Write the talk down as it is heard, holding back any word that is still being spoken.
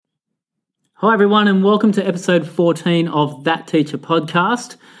Hi everyone and welcome to episode 14 of That Teacher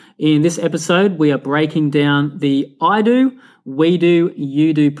podcast. In this episode we are breaking down the I do, we do,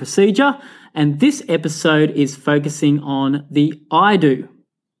 you do procedure, and this episode is focusing on the I do.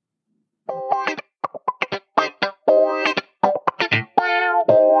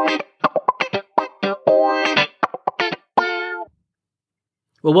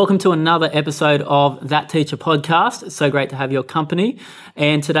 Well, welcome to another episode of That Teacher podcast. It's so great to have your company.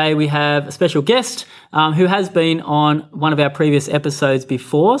 And today we have a special guest who has been on one of our previous episodes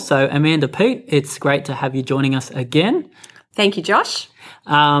before. So Amanda Peet, it's great to have you joining us again. Thank you, Josh.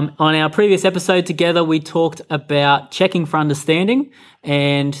 On our previous episode together, we talked about checking for understanding,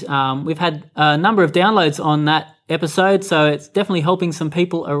 and we've had a number of downloads on that episode, so it's definitely helping some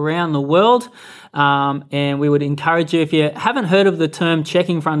people around the world. And we would encourage you, if you haven't heard of the term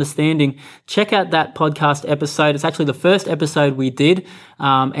checking for understanding, check out that podcast episode. It's actually the first episode we did.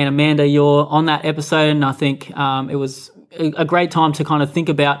 And Amanda, you're on that episode, and I think it was a great time to kind of think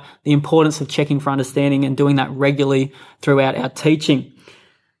about the importance of checking for understanding and doing that regularly throughout our teaching.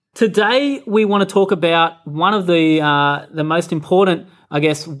 Today, we want to talk about one of the most important,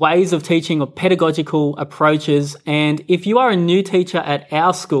 ways of teaching or pedagogical approaches. And if you are a new teacher at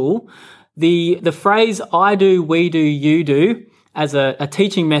our school, the phrase I do, we do, you do as a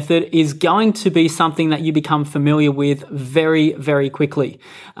teaching method is going to be something that you become familiar with very, very quickly.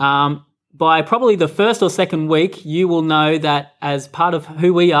 By probably the first or second week, you will know that as part of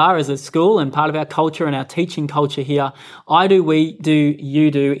who we are as a school and part of our culture and our teaching culture here, I do, we do, you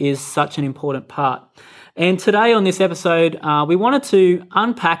do is such an important part. And today on this episode, we wanted to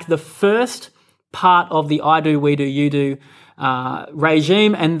unpack the first part of the I do, we do, you do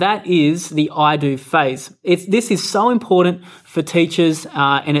regime, and that is the I do phase. This is so important for teachers,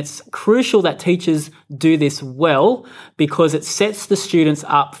 and it's crucial that teachers do this well because it sets the students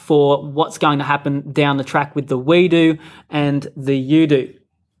up for what's going to happen down the track with the we do and the you do.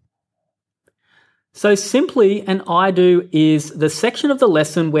 So simply, an I do is the section of the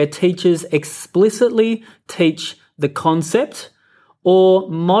lesson where teachers explicitly teach the concept or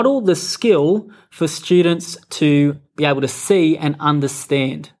model the skill for students to be able to see and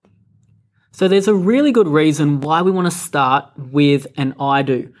understand. So there's a really good reason why we want to start with an I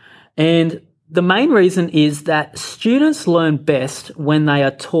do. And the main reason is that students learn best when they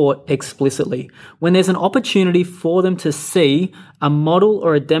are taught explicitly, when there's an opportunity for them to see a model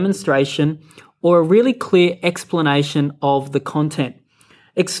or a demonstration or a really clear explanation of the content.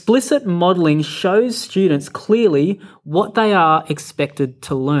 Explicit modelling shows students clearly what they are expected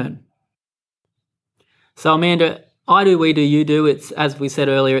to learn. So Amanda, I do, we do, you do. It's, as we said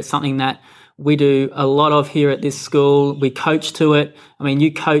earlier, it's something that we do a lot of here at this school. We coach to it. I mean,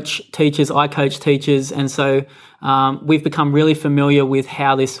 you coach teachers, I coach teachers. And so we've become really familiar with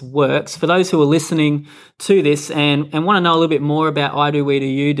how this works. For those who are listening to this and want to know a little bit more about I do, we do,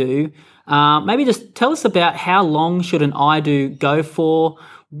 you do, maybe just tell us about how long should an I do go for?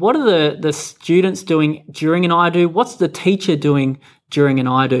 What are the students doing during an I do? What's the teacher doing during an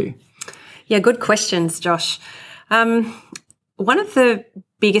I do? Yeah, good questions, Josh. One of the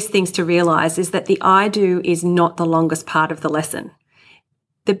biggest things to realise is that the I do is not the longest part of the lesson.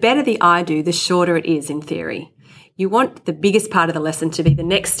 The better the I do, the shorter it is in theory. You want the biggest part of the lesson to be the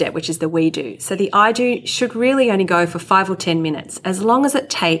next step, which is the we do. So the I do should really only go for 5 or 10 minutes, as long as it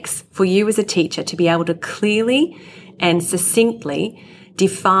takes for you as a teacher to be able to clearly and succinctly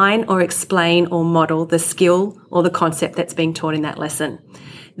define or explain or model the skill or the concept that's being taught in that lesson.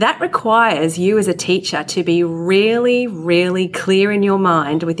 That requires you as a teacher to be really, really clear in your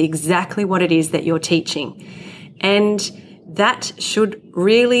mind with exactly what it is that you're teaching. And that should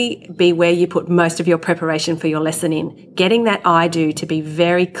really be where you put most of your preparation for your lesson in. Getting that I do to be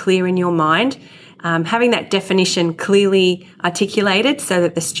very clear in your mind, having that definition clearly articulated so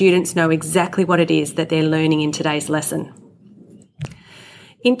that the students know exactly what it is that they're learning in today's lesson.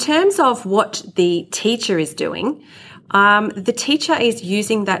 In terms of what the teacher is doing, the teacher is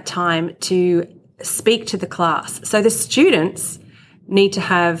using that time to speak to the class. So the students need to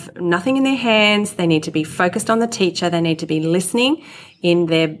have nothing in their hands. They need to be focused on the teacher. They need to be listening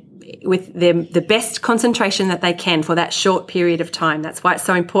with the best concentration that they can for that short period of time. That's why it's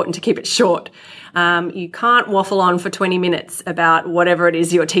so important to keep it short. You can't waffle on for 20 minutes about whatever it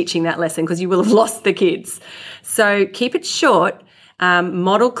is you're teaching that lesson because you will have lost the kids. So keep it short,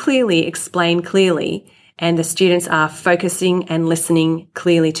 model clearly, explain clearly, and the students are focusing and listening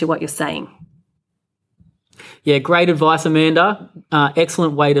clearly to what you're saying. Yeah, great advice, Amanda.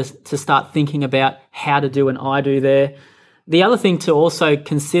 Excellent way to start thinking about how to do an I do there. The other thing to also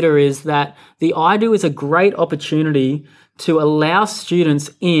consider is that the I do is a great opportunity to allow students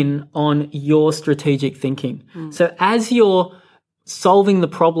in on your strategic thinking. So as you're solving the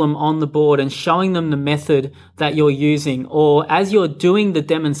problem on the board and showing them the method that you're using, or as you're doing the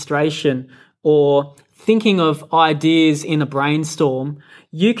demonstration or thinking of ideas in a brainstorm,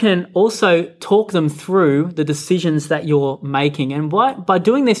 you can also talk them through the decisions that you're making. And by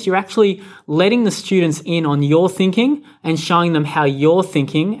doing this, you're actually letting the students in on your thinking and showing them how you're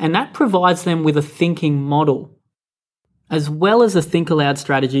thinking, and that provides them with a thinking model. As well as a think aloud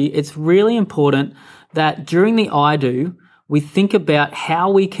strategy, it's really important that during the I Do, we think about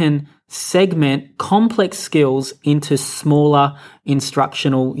how we can segment complex skills into smaller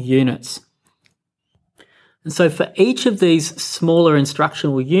instructional units. And so for each of these smaller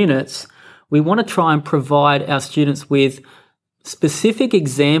instructional units, we want to try and provide our students with specific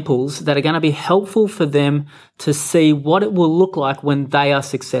examples that are going to be helpful for them to see what it will look like when they are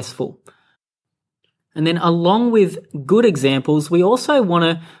successful. And then along with good examples, we also want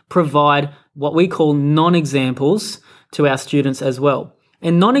to provide what we call non-examples to our students as well.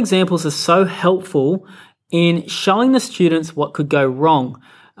 And non-examples are so helpful in showing the students what could go wrong,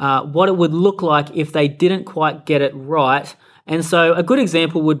 what it would look like if they didn't quite get it right. And so a good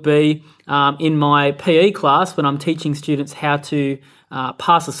example would be in my PE class when I'm teaching students how to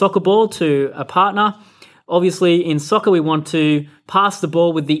pass a soccer ball to a partner. Obviously, in soccer, we want to pass the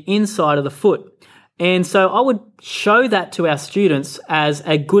ball with the inside of the foot. And so I would show that to our students as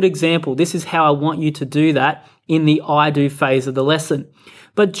a good example. This is how I want you to do that in the I Do phase of the lesson.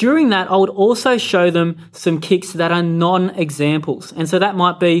 But during that, I would also show them some kicks that are non-examples. And so that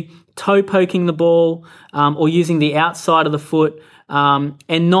might be toe poking the ball or using the outside of the foot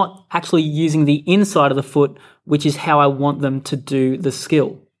and not actually using the inside of the foot, which is how I want them to do the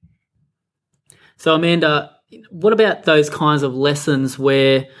skill. So Amanda, what about those kinds of lessons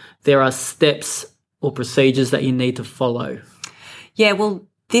where there are steps or procedures that you need to follow? Yeah, well,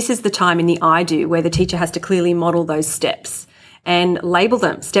 this is the time in the I Do where the teacher has to clearly model those steps and label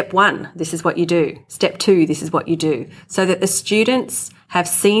them. Step 1, this is what you do. Step 2, this is what you do. So that the students have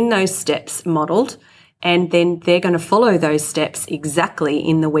seen those steps modeled and then they're going to follow those steps exactly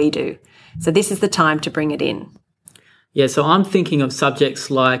in the We Do. So this is the time to bring it in. Yeah, so I'm thinking of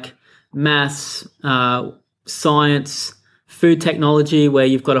subjects like maths, science, food technology, where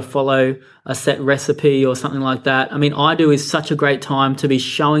you've got to follow a set recipe or something like that. I mean, I Do is such a great time to be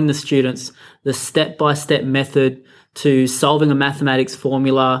showing the students the step-by-step method to solving a mathematics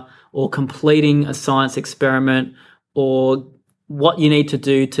formula or completing a science experiment or what you need to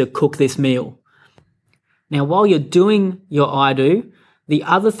do to cook this meal. Now, while you're doing your I Do, the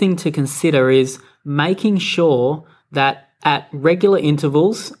other thing to consider is making sure that at regular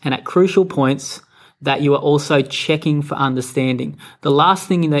intervals and at crucial points that you are also checking for understanding. The last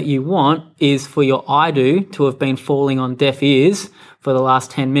thing that you want is for your I Do to have been falling on deaf ears for the last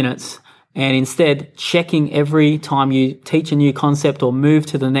 10 minutes and instead checking every time you teach a new concept or move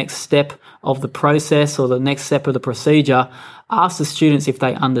to the next step of the process or the next step of the procedure, ask the students if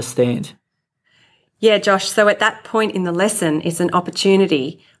they understand. Yeah, Josh. So at that point in the lesson, it's an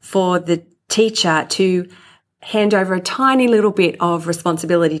opportunity for the teacher to hand over a tiny little bit of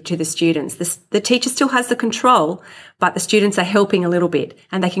responsibility to the students. The teacher still has the control, but the students are helping a little bit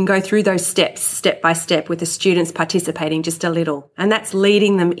and they can go through those steps step by step with the students participating just a little. And that's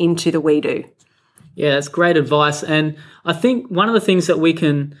leading them into the We Do. Yeah, that's great advice. And I think one of the things that we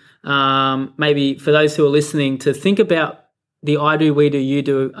can maybe for those who are listening to think about the I Do, We Do, You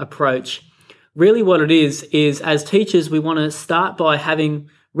Do approach, really what it is as teachers, we want to start by having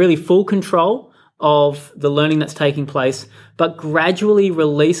really full control of the learning that's taking place, but gradually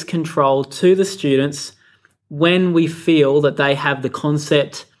release control to the students when we feel that they have the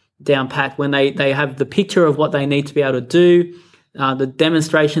concept down pat, when they have the picture of what they need to be able to do, the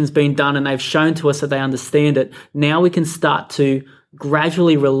demonstration's been done and they've shown to us that they understand it. Now we can start to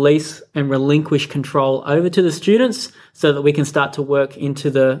gradually release and relinquish control over to the students so that we can start to work into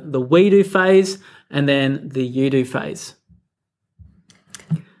the We Do phase and then the You Do phase.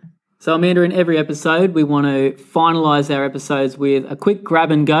 So Amanda, in every episode, we want to finalise our episodes with a quick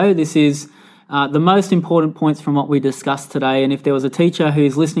grab and go. This is the most important points from what we discussed today. And if there was a teacher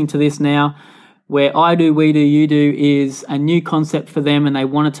who's listening to this now where I Do, We Do, You Do is a new concept for them and they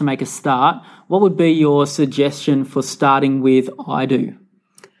wanted to make a start, what would be your suggestion for starting with I Do?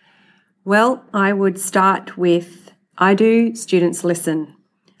 Well, I would start with I Do, students listen.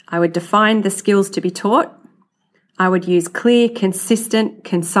 I would define the skills to be taught. I would use clear, consistent,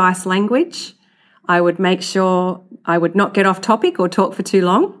 concise language. I would make sure I would not get off topic or talk for too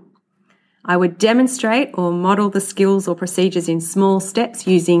long. I would demonstrate or model the skills or procedures in small steps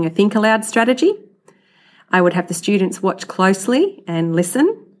using a think aloud strategy. I would have the students watch closely and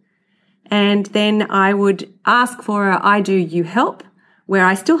listen. And then I would ask for a I do, you help, where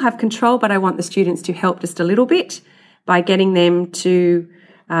I still have control, but I want the students to help just a little bit by getting them to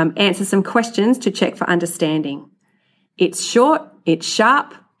answer some questions to check for understanding. It's short, it's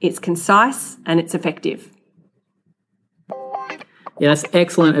sharp, it's concise, and it's effective. Yeah, that's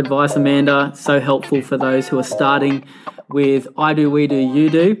excellent advice, Amanda. So helpful for those who are starting with I do, we do, you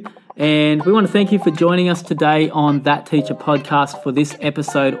do. And we want to thank you for joining us today on That Teacher podcast for this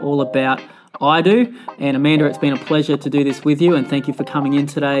episode all about I do. And Amanda, it's been a pleasure to do this with you, and thank you for coming in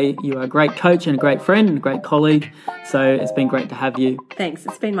today. You are a great coach and a great friend and a great colleague. So it's been great to have you. Thanks.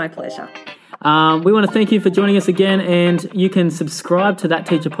 It's been my pleasure. We want to thank you for joining us again, and you can subscribe to That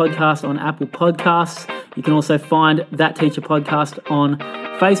Teacher Podcast on Apple Podcasts. You can also find That Teacher Podcast on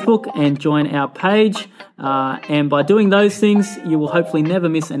Facebook and join our page. And by doing those things, you will hopefully never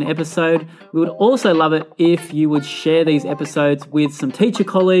miss an episode. We would also love it if you would share these episodes with some teacher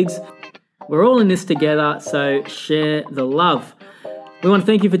colleagues. We're all in this together, so share the love. We want to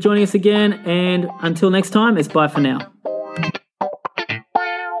thank you for joining us again, and until next time, it's bye for now.